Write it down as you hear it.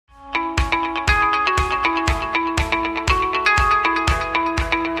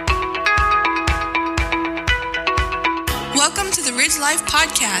Life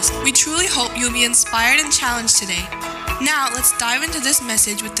podcast. We truly hope you'll be inspired and challenged today. Now, let's dive into this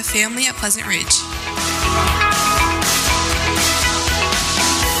message with the family at Pleasant Ridge.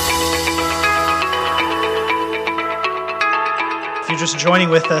 If you're just joining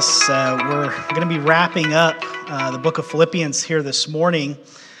with us, we're going to be wrapping up the book of Philippians here this morning.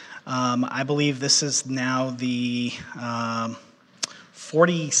 I believe this is now the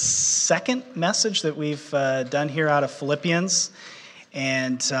 42nd message that we've done here out of Philippians.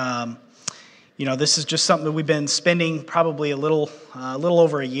 And, this is just something that we've been spending probably a little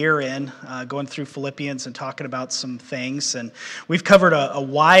over a year in, going through Philippians and talking about some things. And we've covered a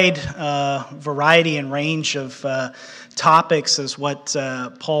wide variety and range of topics as what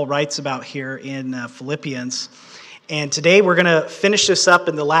Paul writes about here in Philippians. And today we're going to finish this up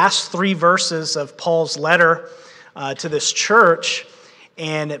in the last 3 verses of Paul's letter to this church.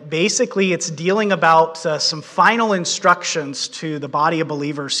 And basically it's dealing about some final instructions to the body of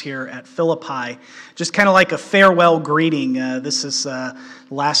believers here at Philippi. Just kind of like a farewell greeting. This is the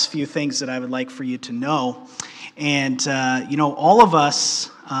last few things that I would like for you to know. And, all of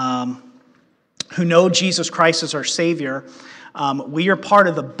us who know Jesus Christ as our Savior, we are part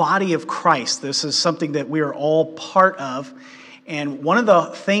of the body of Christ. This is something that we are all part of. And one of the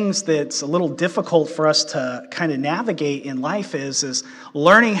things that's a little difficult for us to kind of navigate in life is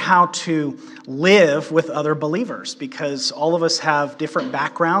learning how to live with other believers, because all of us have different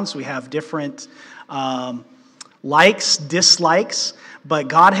backgrounds. We have different likes, dislikes, but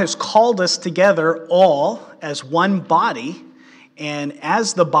God has called us together all as one body. And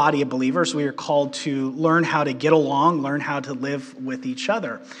as the body of believers, we are called to learn how to get along, learn how to live with each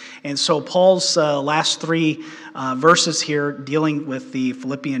other. And so Paul's last 3 verses here dealing with the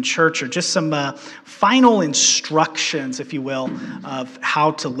Philippian church are just some final instructions, if you will, of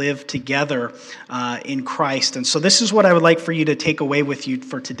how to live together in Christ. And so this is what I would like for you to take away with you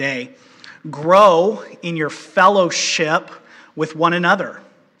for today. Grow in your fellowship with one another.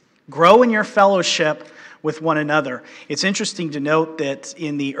 Grow in your fellowship with one another. It's interesting to note that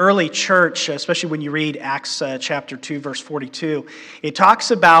in the early church, especially when you read Acts chapter 2, verse 42, it talks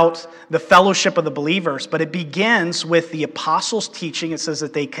about the fellowship of the believers, but it begins with the apostles' teaching. It says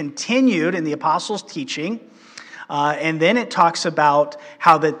that they continued in the apostles' teaching, and then it talks about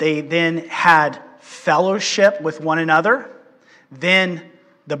how that they then had fellowship with one another, then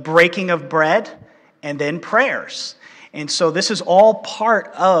the breaking of bread, and then prayers. And so this is all part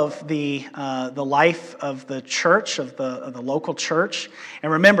of the life of the church, of the local church.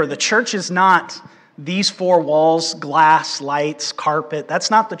 And remember, the church is not these 4 walls, glass, lights, carpet.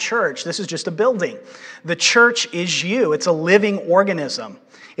 That's not the church. This is just a building. The church is you. It's a living organism.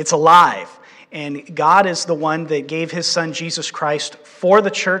 It's alive. And God is the one that gave His Son, Jesus Christ, for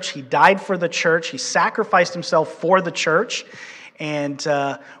the church. He died for the church. He sacrificed Himself for the church. And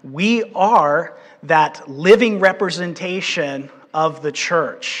we are that living representation of the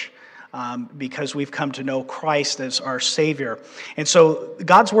church because we've come to know Christ as our Savior. And so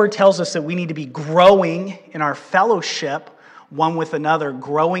God's Word tells us that we need to be growing in our fellowship one with another,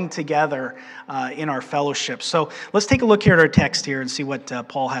 growing together in our fellowship. So let's take a look here at our text here and see what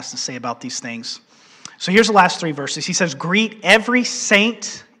Paul has to say about these things. So here's the last 3 verses. He says, "Greet every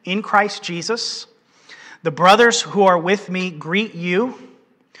saint in Christ Jesus. The brothers who are with me greet you.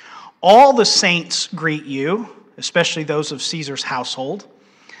 All the saints greet you, especially those of Caesar's household.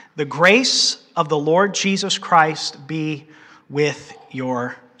 The grace of the Lord Jesus Christ be with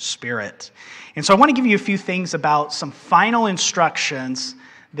your spirit." And so I want to give you a few things about some final instructions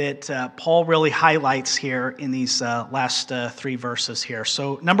that Paul really highlights here in these last 3 verses here.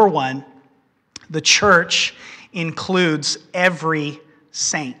 So number 1, the church includes every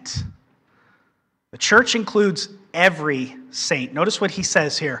saint. The church includes every saint. Notice what he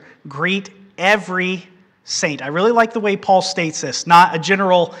says here. Greet every saint. I really like the way Paul states this. Not a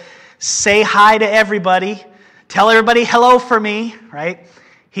general say hi to everybody, tell everybody hello for me, right?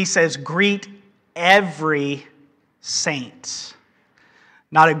 He says greet every saint.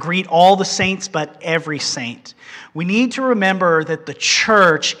 Not a greet all the saints, but every saint. We need to remember that the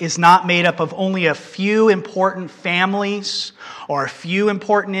church is not made up of only a few important families or a few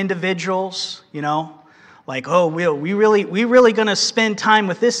important individuals, like, oh, we really going to spend time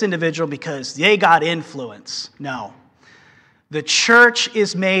with this individual because they got influence. No. The church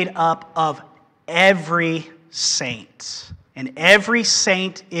is made up of every saint, and every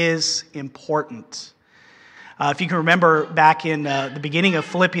saint is important. If you can remember back in the beginning of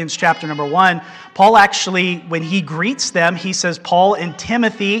Philippians chapter number 1, Paul actually, when he greets them, he says, Paul and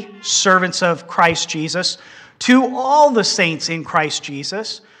Timothy, servants of Christ Jesus, to all the saints in Christ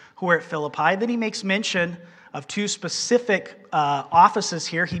Jesus who are at Philippi. Then he makes mention of 2 specific offices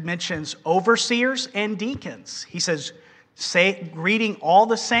here, he mentions overseers and deacons. He says, greeting all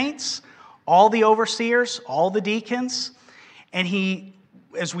the saints, all the overseers, all the deacons. And he,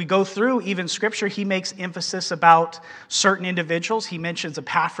 as we go through even Scripture, he makes emphasis about certain individuals. He mentions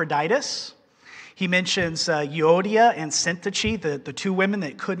Epaphroditus. He mentions Euodia and Syntyche, the two women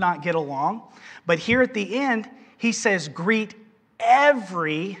that could not get along. But here at the end, he says, greet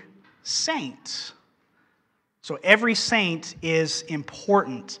every saint. So every saint is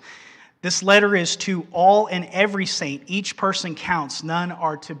important. This letter is to all and every saint. Each person counts. None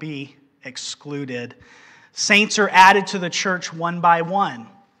are to be excluded. Saints are added to the church one by one.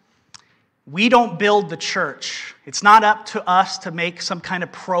 We don't build the church. It's not up to us to make some kind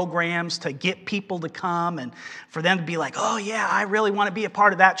of programs to get people to come and for them to be like, oh yeah, I really want to be a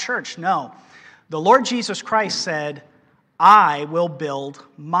part of that church. No. The Lord Jesus Christ said, I will build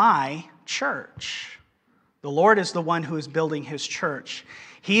my church. The Lord is the one who is building his church.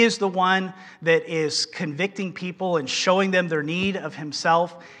 He is the one that is convicting people and showing them their need of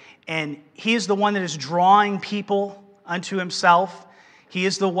himself. And he is the one that is drawing people unto himself. He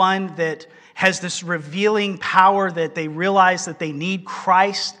is the one that has this revealing power that they realize that they need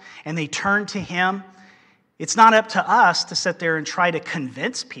Christ and they turn to him. It's not up to us to sit there and try to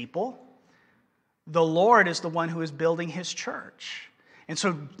convince people. The Lord is the one who is building his church. And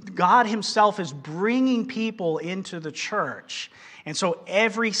so God himself is bringing people into the church. And so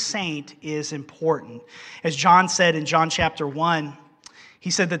every saint is important. As John said in John chapter 1, he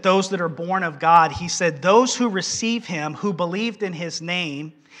said that those that are born of God, he said, those who receive him, who believed in his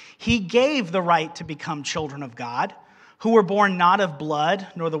name, he gave the right to become children of God, who were born not of blood,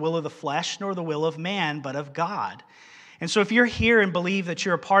 nor the will of the flesh, nor the will of man, but of God. And so if you're here and believe that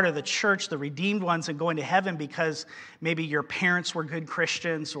you're a part of the church, the redeemed ones, and going to heaven because maybe your parents were good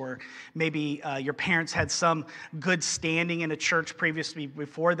Christians or maybe your parents had some good standing in a church previously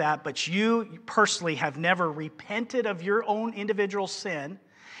before that, but you personally have never repented of your own individual sin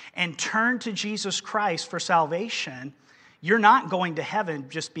and turned to Jesus Christ for salvation, you're not going to heaven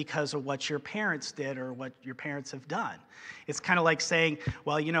just because of what your parents did or what your parents have done. It's kind of like saying,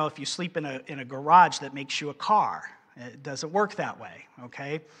 well, you know, if you sleep in a garage, that makes you a car. It doesn't work that way,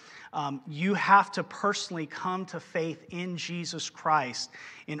 okay? You have to personally come to faith in Jesus Christ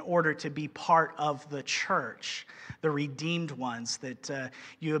in order to be part of the church, the redeemed ones, that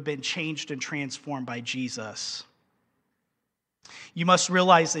you have been changed and transformed by Jesus. You must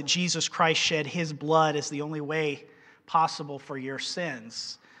realize that Jesus Christ shed his blood as the only way possible for your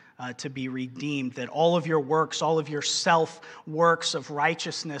sins to be redeemed, that all of your works, all of your self-works of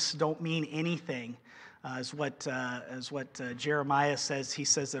righteousness don't mean anything. As what Jeremiah says, he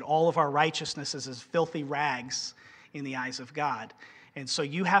says that all of our righteousness is as filthy rags in the eyes of God. And so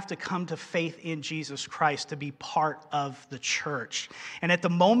you have to come to faith in Jesus Christ to be part of the church. And at the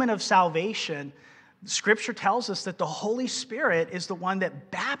moment of salvation, Scripture tells us that the Holy Spirit is the one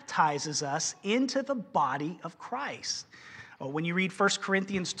that baptizes us into the body of Christ. When you read 1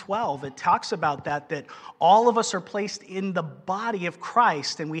 Corinthians 12, it talks about that all of us are placed in the body of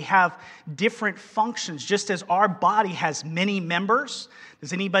Christ and we have different functions, just as our body has many members.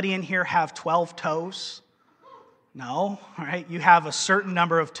 Does anybody in here have 12 toes? No, all right? You have a certain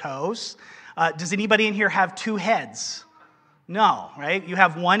number of toes. Does anybody in here have 2 heads? No, right? You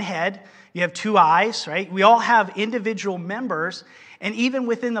have 1 head, you have 2 eyes, right? We all have individual members, and even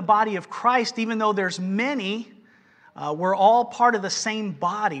within the body of Christ, even though there's many, we're all part of the same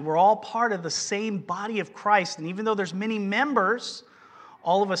body. We're all part of the same body of Christ. And even though there's many members,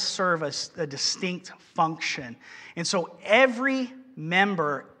 all of us serve a distinct function. And so every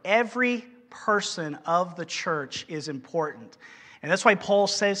member, every person of the church is important. And that's why Paul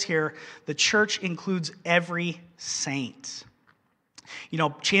says here, the church includes every saint. You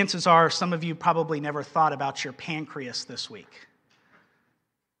know, chances are some of you probably never thought about your pancreas this week.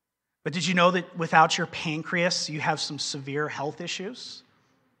 But did you know that without your pancreas, you have some severe health issues,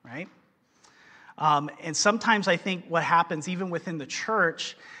 right? And sometimes I think what happens, even within the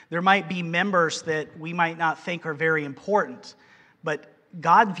church, there might be members that we might not think are very important. But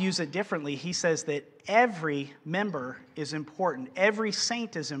God views it differently. He says that every member is important. Every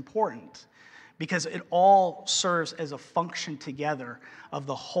saint is important because it all serves as a function together of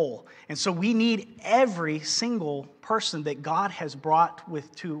the whole. And so we need every single person that God has brought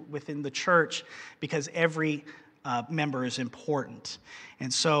within the church because every member is important.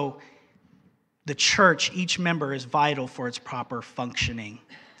 And so the church, each member is vital for its proper functioning.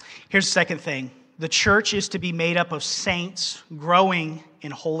 Here's the second thing. The church is to be made up of saints growing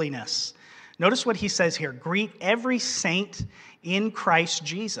in holiness. Notice what he says here. Greet every saint in Christ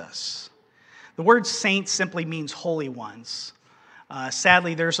Jesus. The word saint simply means holy ones.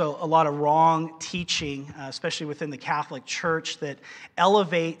 Sadly, there's a lot of wrong teaching, especially within the Catholic Church, that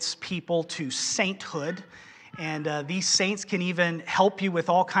elevates people to sainthood. And these saints can even help you with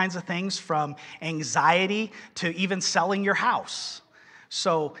all kinds of things, from anxiety to even selling your house.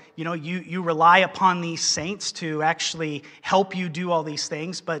 So, you rely upon these saints to actually help you do all these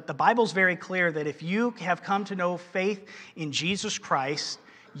things. But the Bible's very clear that if you have come to know faith in Jesus Christ,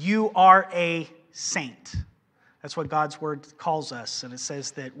 you are a saint. That's what God's word calls us, and it says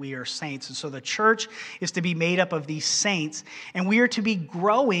that we are saints. And so the church is to be made up of these saints, and we are to be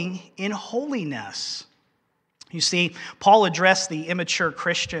growing in holiness. You see, Paul addressed the immature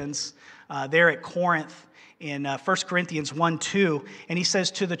Christians there at Corinth in 1 Corinthians 1:2, and he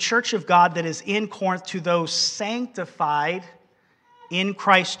says, "To the church of God that is in Corinth, to those sanctified in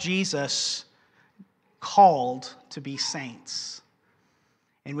Christ Jesus, called to be saints."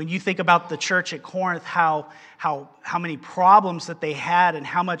 And when you think about the church at Corinth, how many problems that they had and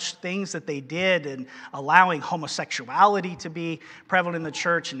how much things that they did, and allowing homosexuality to be prevalent in the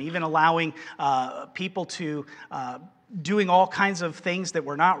church, and even allowing people to doing all kinds of things that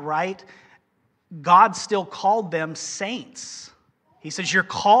were not right, God still called them saints. He says, you're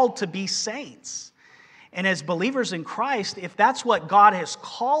called to be saints. And as believers in Christ, if that's what God has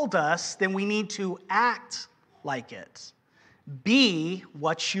called us, then we need to act like it. Be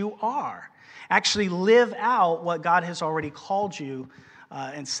what you are. Actually live out what God has already called you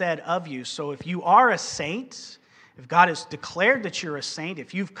and said of you. So if you are a saint, if God has declared that you're a saint,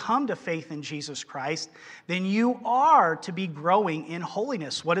 if you've come to faith in Jesus Christ, then you are to be growing in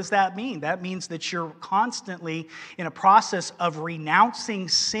holiness. What does that mean? That means that you're constantly in a process of renouncing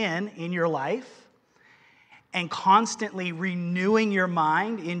sin in your life and constantly renewing your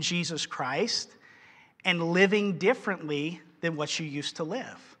mind in Jesus Christ and living differently than what you used to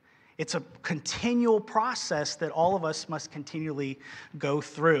live. It's a continual process that all of us must continually go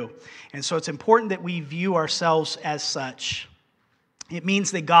through. And so it's important that we view ourselves as such. It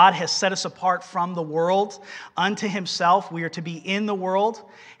means that God has set us apart from the world unto himself. We are to be in the world,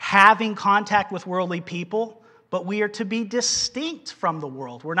 having contact with worldly people, but we are to be distinct from the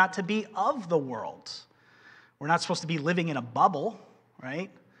world. We're not to be of the world. We're not supposed to be living in a bubble, right?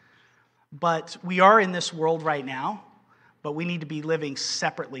 But we are in this world right now. But we need to be living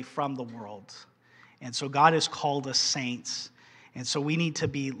separately from the world. And so God has called us saints. And so we need to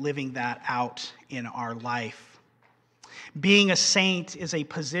be living that out in our life. Being a saint is a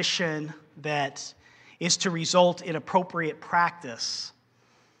position that is to result in appropriate practice.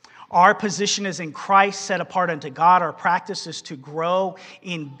 Our position is in Christ, set apart unto God. Our practice is to grow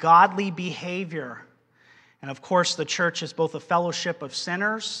in godly behavior. And of course, the church is both a fellowship of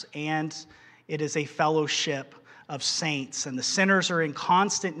sinners and it is a fellowship of saints. And the sinners are in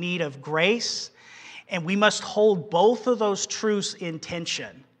constant need of grace, and we must hold both of those truths in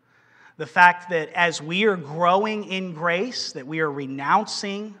tension. The fact that as we are growing in grace, that we are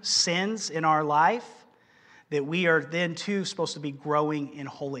renouncing sins in our life, that we are then too supposed to be growing in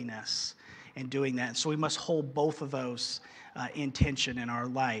holiness and doing that. So we must hold both of those in tension in our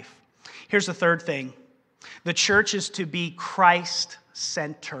life. Here's the third thing. The church is to be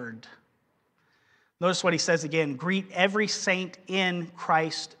Christ-centered. Notice what he says again, greet every saint in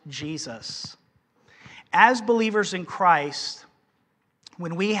Christ Jesus. As believers in Christ,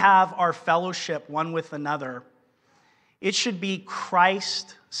 when we have our fellowship one with another, it should be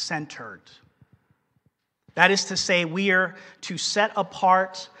Christ-centered. That is to say, we are to set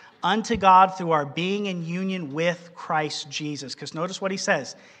apart unto God through our being in union with Christ Jesus. Because notice what he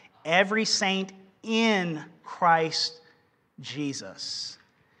says, every saint in Christ Jesus.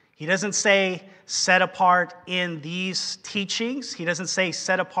 He doesn't say set apart in these teachings. He doesn't say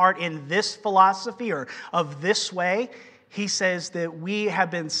set apart in this philosophy or of this way. He says that we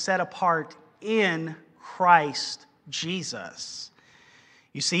have been set apart in Christ Jesus.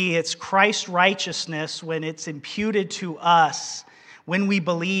 You see, it's Christ's righteousness when it's imputed to us, when we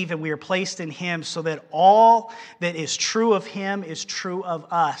believe and we are placed in him, so that all that is true of him is true of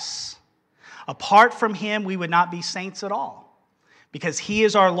us. Apart from him, we would not be saints at all. Because he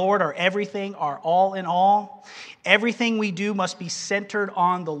is our Lord, our everything, our all in all. Everything we do must be centered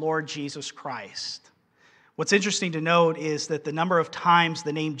on the Lord Jesus Christ. What's interesting to note is that the number of times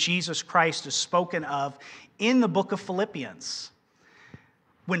the name Jesus Christ is spoken of in the book of Philippians.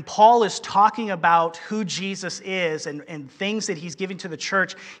 When Paul is talking about who Jesus is and things that he's giving to the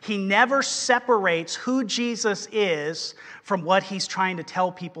church, he never separates who Jesus is from what he's trying to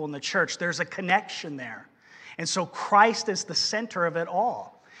tell people in the church. There's a connection there. And so Christ is the center of it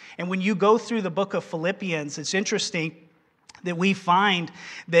all. And when you go through the book of Philippians, it's interesting that we find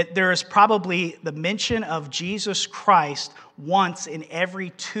that there is probably the mention of Jesus Christ once in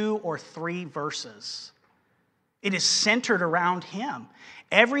every 2 or 3 verses. It is centered around him.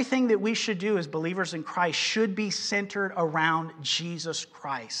 Everything that we should do as believers in Christ should be centered around Jesus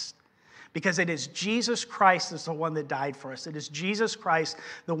Christ. Because it is Jesus Christ is the one that died for us. It is Jesus Christ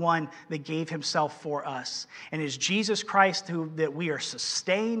the one that gave himself for us. And it is Jesus Christ that we are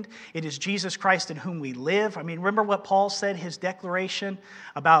sustained. It is Jesus Christ in whom we live. I mean, remember what Paul said, his declaration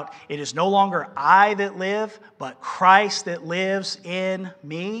about it is no longer I that live, but Christ that lives in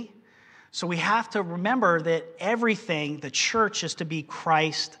me. So we have to remember that everything, the church, is to be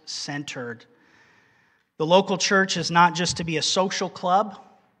Christ-centered. The local church is not just to be a social club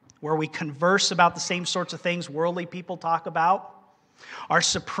where we converse about the same sorts of things worldly people talk about. Our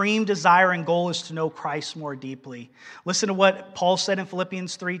supreme desire and goal is to know Christ more deeply. Listen to what Paul said in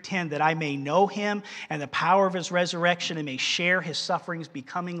Philippians 3:10, that I may know him and the power of his resurrection and may share his sufferings,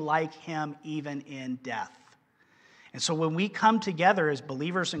 becoming like him even in death. And so when we come together as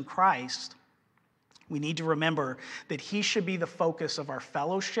believers in Christ, we need to remember that he should be the focus of our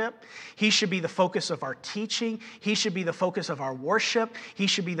fellowship. He should be the focus of our teaching. He should be the focus of our worship. He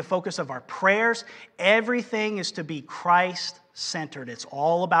should be the focus of our prayers. Everything is to be Christ-centered. It's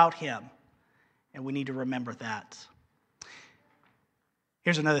all about him. And we need to remember that.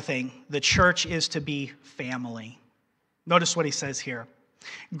 Here's another thing. The church is to be family. Notice what he says here.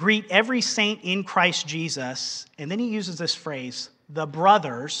 Greet every saint in Christ Jesus. And then he uses this phrase, the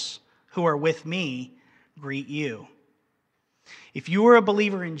brothers who are with me greet you. If you are a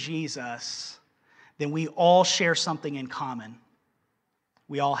believer in Jesus, then we all share something in common.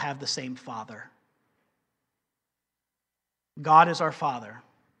 We all have the same Father. God is our Father.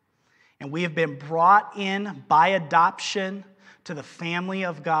 And we have been brought in by adoption to the family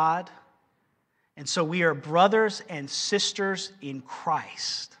of God. And so we are brothers and sisters in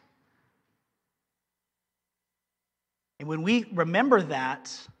Christ. And when we remember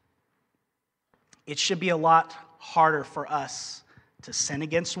that, it should be a lot harder for us to sin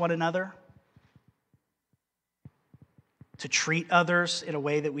against one another, to treat others in a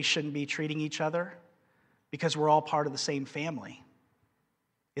way that we shouldn't be treating each other, because we're all part of the same family.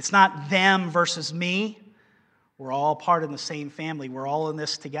 It's not them versus me. We're all part of the same family. We're all in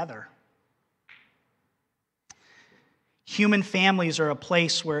this together. Human families are a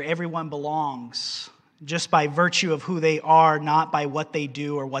place where everyone belongs, just by virtue of who they are, not by what they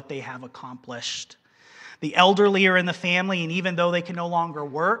do or what they have accomplished. The elderly are in the family, and even though they can no longer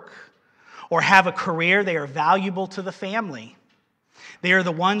work or have a career, they are valuable to the family. They are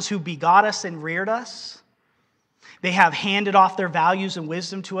the ones who begot us and reared us. They have handed off their values and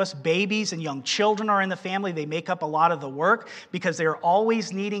wisdom to us. Babies and young children are in the family. They make up a lot of the work because they're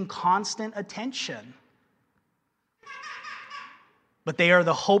always needing constant attention. But they are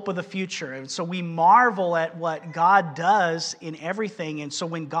the hope of the future. And so we marvel at what God does in everything. And so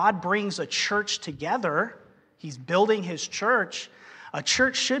when God brings a church together, he's building his church. A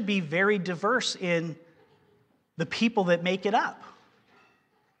church should be very diverse in the people that make it up.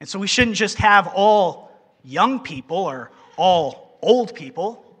 And so we shouldn't just have all young people or all old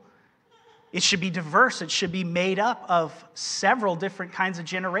people. It should be diverse. It should be made up of several different kinds of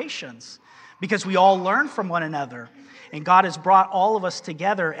generations because we all learn from one another. And God has brought all of us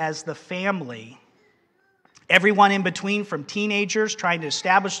together as the family. Everyone in between, from teenagers trying to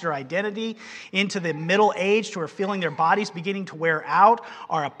establish their identity into the middle aged who are feeling their bodies beginning to wear out,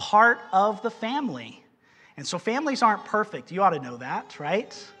 are a part of the family. And so families aren't perfect. You ought to know that,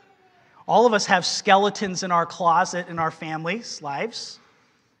 right? All of us have skeletons in our closet in our families' lives.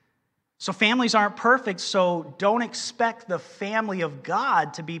 So families aren't perfect, so don't expect the family of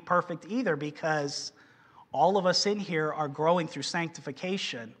God to be perfect either, because all of us in here are growing through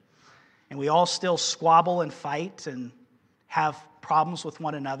sanctification, and we all still squabble and fight and have problems with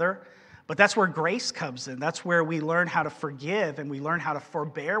one another. But that's where grace comes in. That's where we learn how to forgive, and we learn how to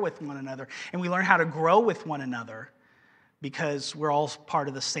forbear with one another, and we learn how to grow with one another, because we're all part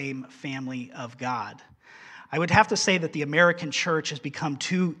of the same family of God. I would have to say that the American church has become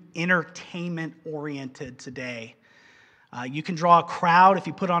too entertainment-oriented today. You can draw a crowd if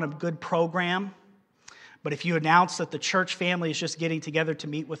you put on a good program. But if you announce that the church family is just getting together to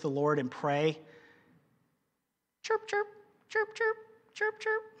meet with the Lord and pray, chirp, chirp, chirp, chirp, chirp,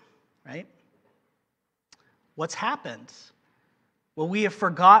 chirp, right? What's happened? Well, we have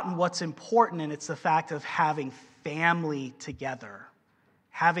forgotten what's important, and it's the fact of having family together,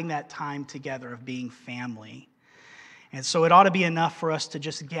 having that time together of being family. And so it ought to be enough for us to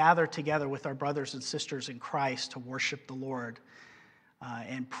just gather together with our brothers and sisters in Christ to worship the Lord.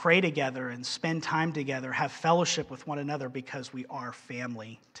 and pray together and spend time together, have fellowship with one another because we are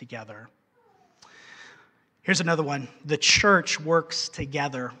family together. Here's another one. The church works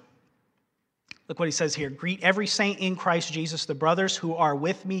together. Look what he says here. Greet every saint in Christ Jesus. The brothers who are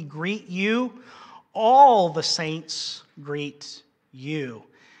with me greet you. All the saints greet you.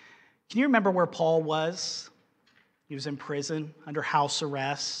 Can you remember where Paul was? He was in prison, under house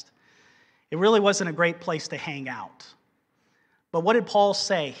arrest. It really wasn't a great place to hang out. But what did Paul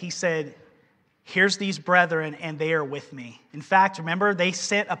say? He said, here's these brethren, and they are with me. In fact, remember, they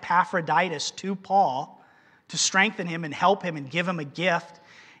sent Epaphroditus to Paul to strengthen him and help him and give him a gift.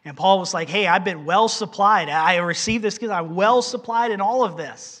 And Paul was like, hey, I've been well supplied. I received this gift. I'm well supplied in all of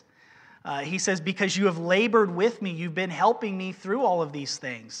this. He says, because you have labored with me, you've been helping me through all of these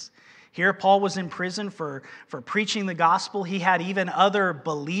things. Here, Paul was in prison for preaching the gospel. He had even other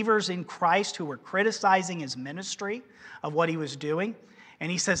believers in Christ who were criticizing his ministry of what he was doing.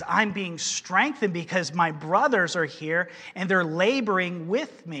 And he says, I'm being strengthened because my brothers are here and they're laboring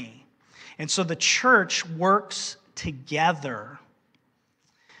with me. And so the church works together.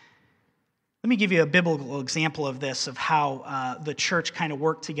 Let me give you a biblical example of this, of how the church kind of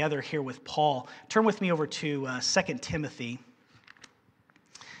worked together here with Paul. Turn with me over to 2 Timothy.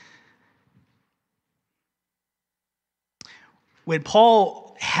 When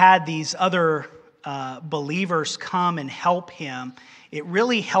Paul had these other believers come and help him, it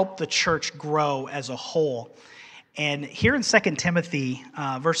really helped the church grow as a whole. And here in 2 Timothy,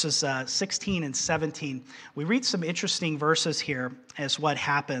 verses 16 and 17, we read some interesting verses here as what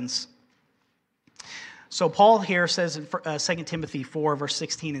happens. So Paul here says in 2 Timothy 4, verse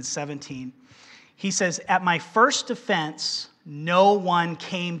 16 and 17, he says, at my first defense, no one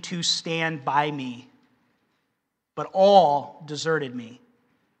came to stand by me, but all deserted me.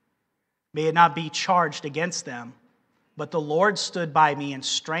 May it not be charged against them, but the Lord stood by me and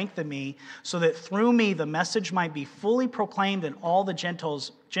strengthened me, so that through me the message might be fully proclaimed and all the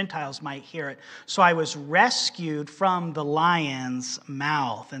Gentiles might hear it. So I was rescued from the lion's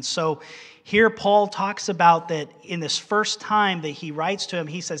mouth. And so here Paul talks about that in this first time that he writes to him,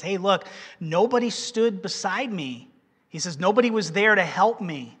 he says, hey, look, nobody stood beside me. He says, nobody was there to help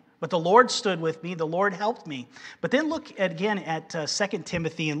me. But the Lord stood with me, the Lord helped me. But then look again at 2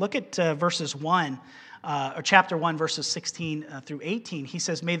 Timothy and look at verses 1, or chapter 1, verses 16 through 18. He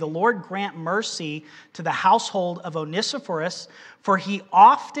says, may the Lord grant mercy to the household of Onesiphorus, for he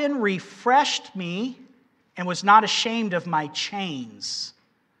often refreshed me and was not ashamed of my chains.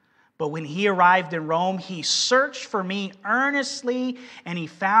 But when he arrived in Rome, he searched for me earnestly, and he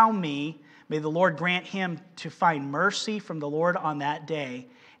found me. May the Lord grant him to find mercy from the Lord on that day.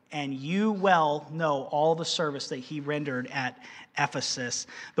 And you well know all the service that he rendered at Ephesus.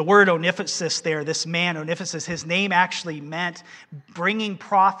 The word Onesiphorus there, this man Onesiphorus, his name actually meant bringing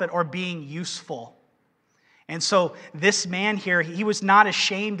profit or being useful. And so this man here, he was not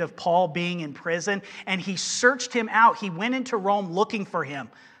ashamed of Paul being in prison, and he searched him out. He went into Rome looking for him.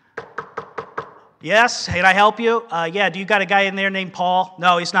 Yes, can I help you? Yeah, do you got a guy in there named Paul?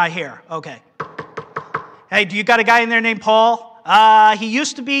 No, he's not here. Okay. Hey, do you got a guy in there named Paul? He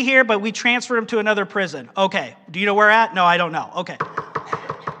used to be here, but we transferred him to another prison. Okay. Do you know where at? No, I don't know. Okay.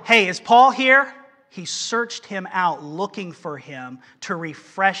 Hey, is Paul here? He searched him out, looking for him, to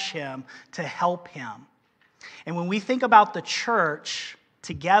refresh him, to help him. And when we think about the church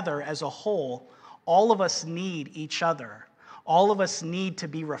together as a whole, all of us need each other. All of us need to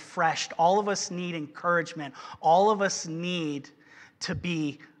be refreshed. All of us need encouragement. All of us need to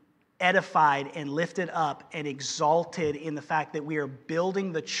be edified and lifted up and exalted in the fact that we are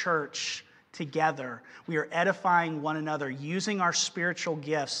building the church together. We are edifying one another, using our spiritual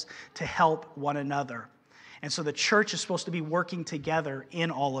gifts to help one another. And so the church is supposed to be working together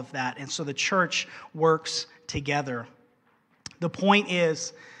in all of that. And so the church works together. The point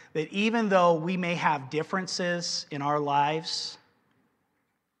is that even though we may have differences in our lives,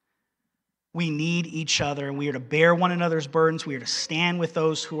 we need each other, and we are to bear one another's burdens. We are to stand with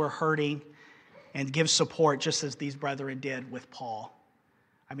those who are hurting and give support, just as these brethren did with Paul.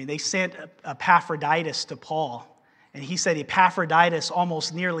 I mean, they sent Epaphroditus to Paul, and he said Epaphroditus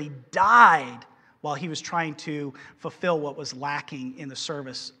almost nearly died while he was trying to fulfill what was lacking in the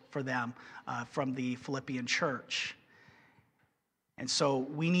service for them from the Philippian church. And so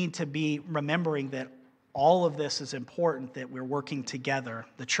we need to be remembering that all of this is important, that we're working together.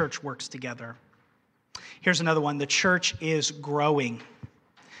 The church works together. Here's another one. The church is growing.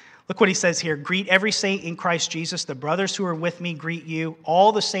 Look what he says here. Greet every saint in Christ Jesus. The brothers who are with me greet you.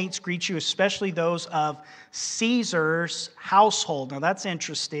 All the saints greet you, especially those of Caesar's household. Now that's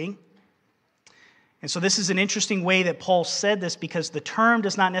interesting. And so this is an interesting way that Paul said this, because the term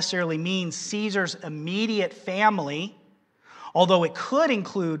does not necessarily mean Caesar's immediate family, although it could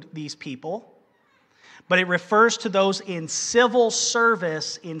include these people, but it refers to those in civil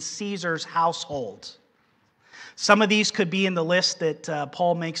service in Caesar's household. Some of these could be in the list that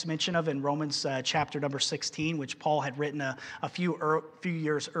Paul makes mention of in Romans chapter number 16, which Paul had written a few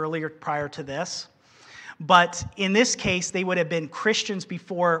years earlier prior to this. But in this case, they would have been Christians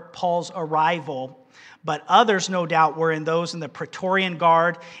before Paul's arrival. But others, no doubt, were in those in the Praetorian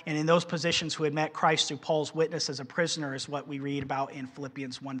Guard and in those positions who had met Christ through Paul's witness as a prisoner, is what we read about in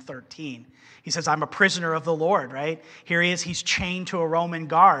Philippians 1:13. He says, I'm a prisoner of the Lord, right? Here he is, he's chained to a Roman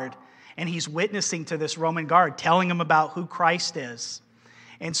guard, and he's witnessing to this Roman guard, telling him about who Christ is.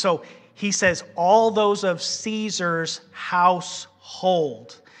 And so he says, all those of Caesar's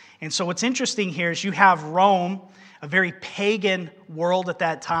household. And so what's interesting here is you have Rome, a very pagan world at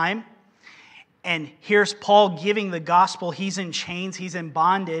that time. And here's Paul giving the gospel. He's in chains, he's in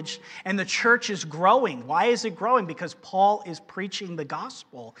bondage, and the church is growing. Why is it growing? Because Paul is preaching the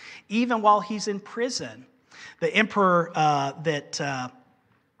gospel, even while he's in prison. The emperor that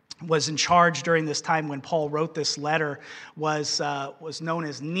was in charge during this time when Paul wrote this letter was known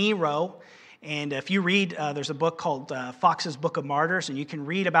as Nero. And if you read, there's a book called Fox's Book of Martyrs, and you can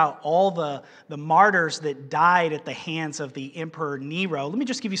read about all the martyrs that died at the hands of the Emperor Nero. Let me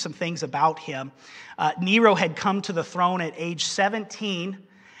just give you some things about him. Nero had come to the throne at age 17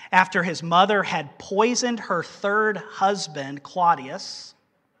 after his mother had poisoned her third husband, Claudius,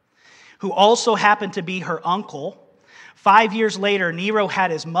 who also happened to be her uncle. 5 years later, Nero had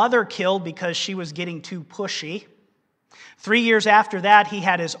his mother killed because she was getting too pushy. 3 years after that, he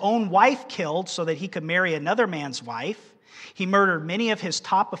had his own wife killed so that he could marry another man's wife. He murdered many of his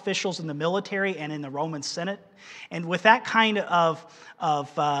top officials in the military and in the Roman Senate. And with that kind of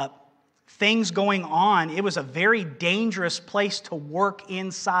things going on, it was a very dangerous place to work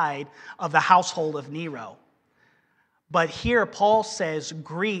inside of the household of Nero. But here Paul says,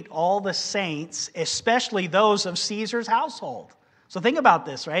 greet all the saints, especially those of Caesar's household. So think about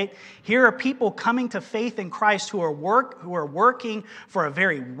this, right? Here are people coming to faith in Christ who are working for a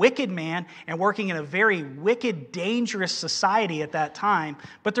very wicked man and working in a very wicked, dangerous society at that time,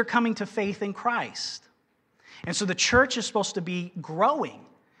 but they're coming to faith in Christ. And so the church is supposed to be growing.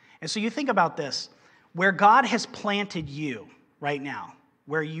 And so you think about this, where God has planted you right now,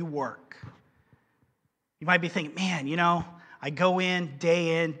 where you work. You might be thinking, man, I go in,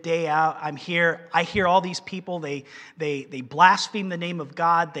 day out. I'm here. I hear all these people. They blaspheme the name of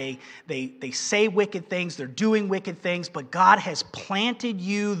God. They say wicked things. They're doing wicked things. But God has planted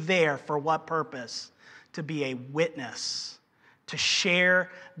you there for what purpose? To be a witness, to share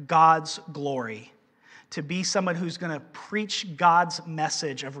God's glory, to be someone who's going to preach God's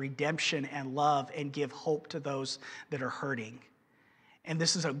message of redemption and love and give hope to those that are hurting. And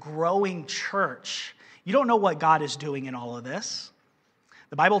this is a growing church. You don't know what God is doing in all of this.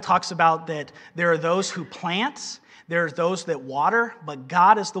 The Bible talks about that there are those who plant, there are those that water, but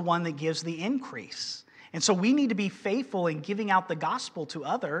God is the one that gives the increase. And so we need to be faithful in giving out the gospel to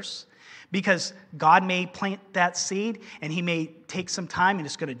others, because God may plant that seed and he may take some time and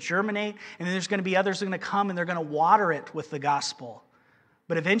it's going to germinate, and then there's going to be others that are going to come and they're going to water it with the gospel.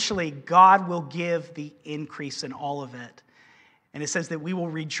 But eventually God will give the increase in all of it. And it says that we will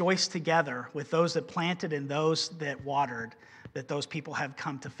rejoice together with those that planted and those that watered, that those people have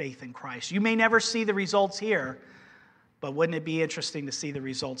come to faith in Christ. You may never see the results here, but wouldn't it be interesting to see the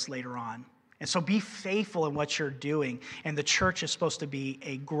results later on? And so be faithful in what you're doing. And the church is supposed to be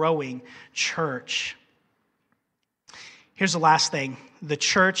a growing church. Here's the last thing. The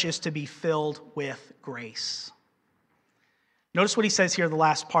church is to be filled with grace. Notice what he says here in the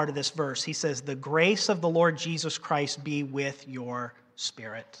last part of this verse. He says, the grace of the Lord Jesus Christ be with your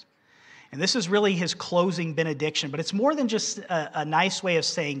spirit. And this is really his closing benediction, but it's more than just a nice way of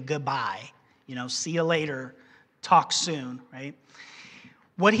saying goodbye. See you later, talk soon, right?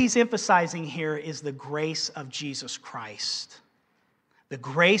 What he's emphasizing here is the grace of Jesus Christ. The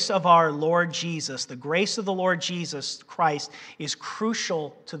grace of our Lord Jesus, the grace of the Lord Jesus Christ is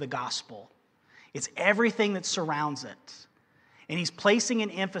crucial to the gospel. It's everything that surrounds it. And he's placing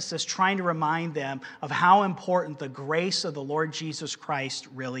an emphasis, trying to remind them of how important the grace of the Lord Jesus Christ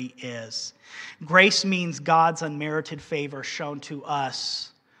really is. Grace means God's unmerited favor shown to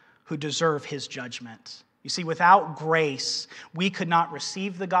us who deserve his judgment. You see, without grace, we could not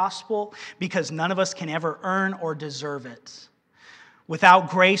receive the gospel because none of us can ever earn or deserve it. Without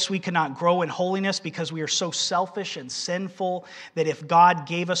grace, we cannot grow in holiness because we are so selfish and sinful that if God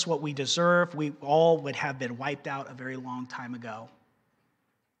gave us what we deserve, we all would have been wiped out a very long time ago.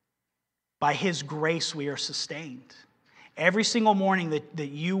 By his grace, we are sustained. Every single morning that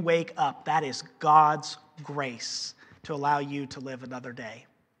you wake up, that is God's grace to allow you to live another day,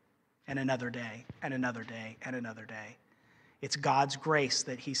 and another day, and another day, and another day. It's God's grace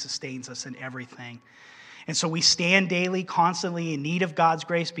that he sustains us in everything. And so we stand daily, constantly in need of God's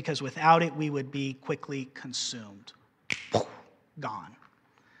grace, because without it, we would be quickly consumed. Gone.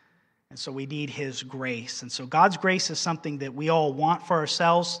 And so we need his grace. And so God's grace is something that we all want for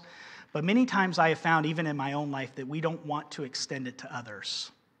ourselves, but many times I have found, even in my own life, that we don't want to extend it to others,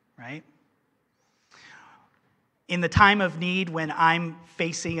 right? In the time of need, when I'm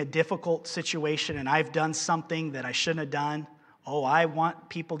facing a difficult situation and I've done something that I shouldn't have done, I want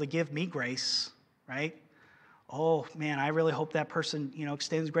people to give me grace, right? Oh, man, I really hope that person,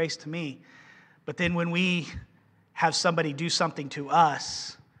 extends grace to me. But then when we have somebody do something to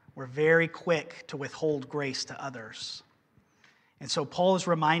us, we're very quick to withhold grace to others. And so Paul is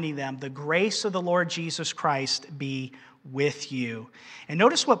reminding them, the grace of the Lord Jesus Christ be with you. And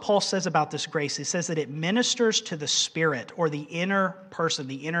notice what Paul says about this grace. He says that it ministers to the spirit, or the inner person,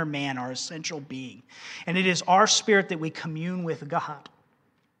 the inner man, our essential being. And it is our spirit that we commune with God.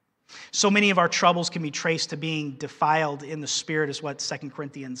 So many of our troubles can be traced to being defiled in the spirit, is what 2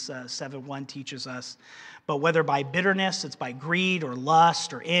 Corinthians 7:1 teaches us. But whether by bitterness, it's by greed or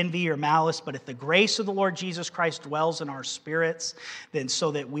lust or envy or malice, but if the grace of the Lord Jesus Christ dwells in our spirits, then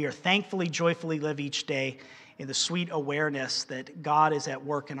so that we are thankfully, joyfully live each day in the sweet awareness that God is at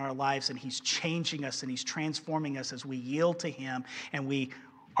work in our lives and he's changing us and he's transforming us as we yield to him, and we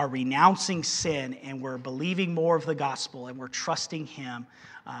are renouncing sin and we're believing more of the gospel and we're trusting him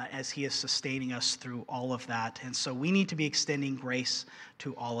as he is sustaining us through all of that. And so we need to be extending grace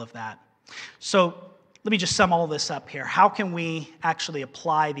to all of that. So let me just sum all this up here. How can we actually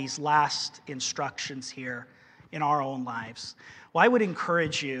apply these last instructions here in our own lives? Well, I would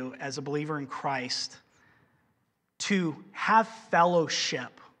encourage you as a believer in Christ to have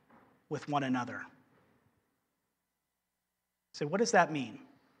fellowship with one another. So what does that mean?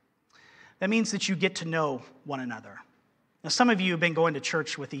 That means that you get to know one another. Now, some of you have been going to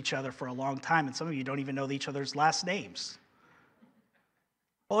church with each other for a long time, and some of you don't even know each other's last names.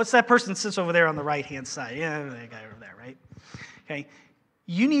 Well, it's that person that sits over there on the right-hand side. Yeah, that guy over there, right? Okay.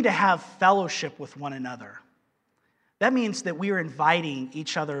 You need to have fellowship with one another. That means that we are inviting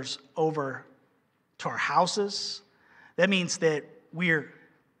each other's over to our houses. That means that we're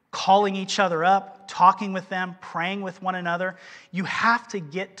calling each other up, talking with them, praying with one another. You have to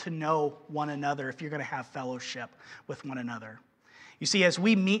get to know one another if you're going to have fellowship with one another. You see, as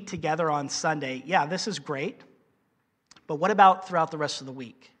we meet together on Sunday, this is great. But what about throughout the rest of the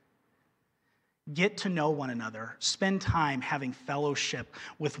week? Get to know one another. Spend time having fellowship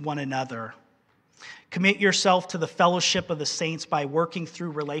with one another. Commit yourself to the fellowship of the saints by working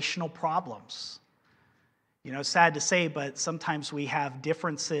through relational problems. It's sad to say, but sometimes we have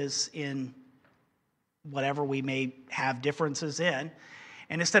differences in whatever we may have differences in.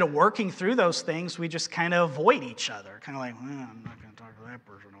 And instead of working through those things, we just kind of avoid each other. Kind of like, I'm not going to talk to that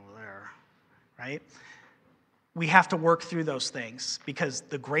person over there, right? We have to work through those things because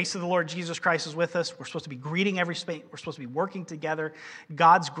the grace of the Lord Jesus Christ is with us. We're supposed to be greeting every space. We're supposed to be working together.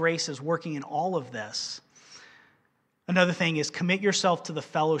 God's grace is working in all of this. Another thing is commit yourself to the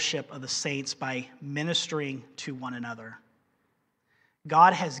fellowship of the saints by ministering to one another.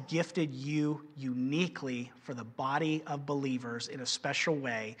 God has gifted you uniquely for the body of believers in a special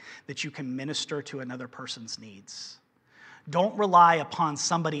way that you can minister to another person's needs. Don't rely upon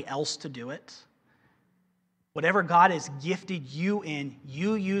somebody else to do it. Whatever God has gifted you in,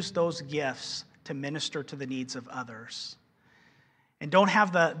 you use those gifts to minister to the needs of others. And don't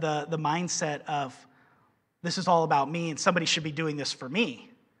have the mindset of, this is all about me and somebody should be doing this for me.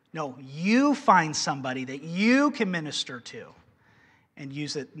 No, you find somebody that you can minister to and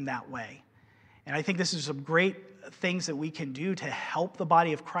use it in that way. And I think this is some great things that we can do to help the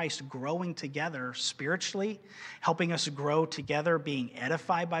body of Christ growing together spiritually, helping us grow together, being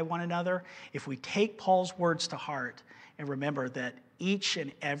edified by one another. If we take Paul's words to heart and remember that each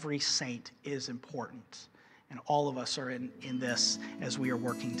and every saint is important, and all of us are in this as we are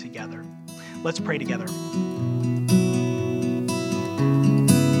working together. Let's pray together.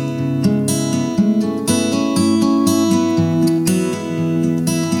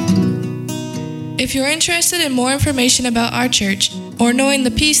 If you're interested in more information about our church or knowing the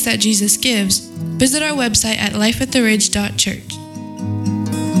peace that Jesus gives, visit our website at lifeattheridge.church.